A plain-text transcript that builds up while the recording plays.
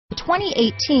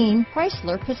2018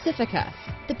 Chrysler Pacifica.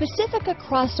 The Pacifica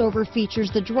crossover features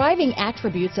the driving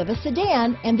attributes of a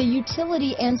sedan and the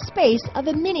utility and space of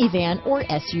a minivan or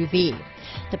SUV.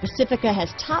 The Pacifica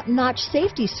has top-notch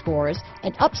safety scores,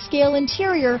 an upscale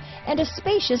interior, and a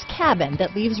spacious cabin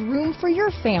that leaves room for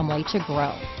your family to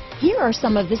grow. Here are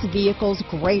some of this vehicle's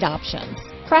great options: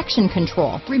 traction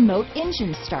control, remote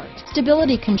engine start,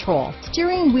 stability control,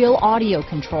 steering wheel audio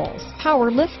controls, power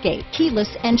liftgate,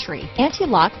 keyless entry,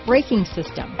 anti-lock braking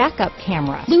system, backup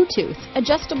camera, Bluetooth,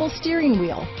 adjustable steering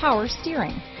wheel, power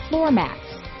steering, floor mats,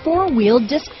 four-wheel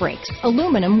disc brakes,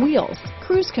 aluminum wheels,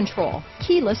 cruise control,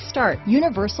 keyless start,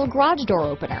 universal garage door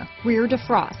opener, rear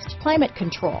defrost, climate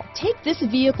control. Take this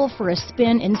vehicle for a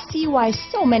spin and see why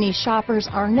so many shoppers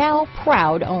are now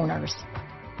proud owners.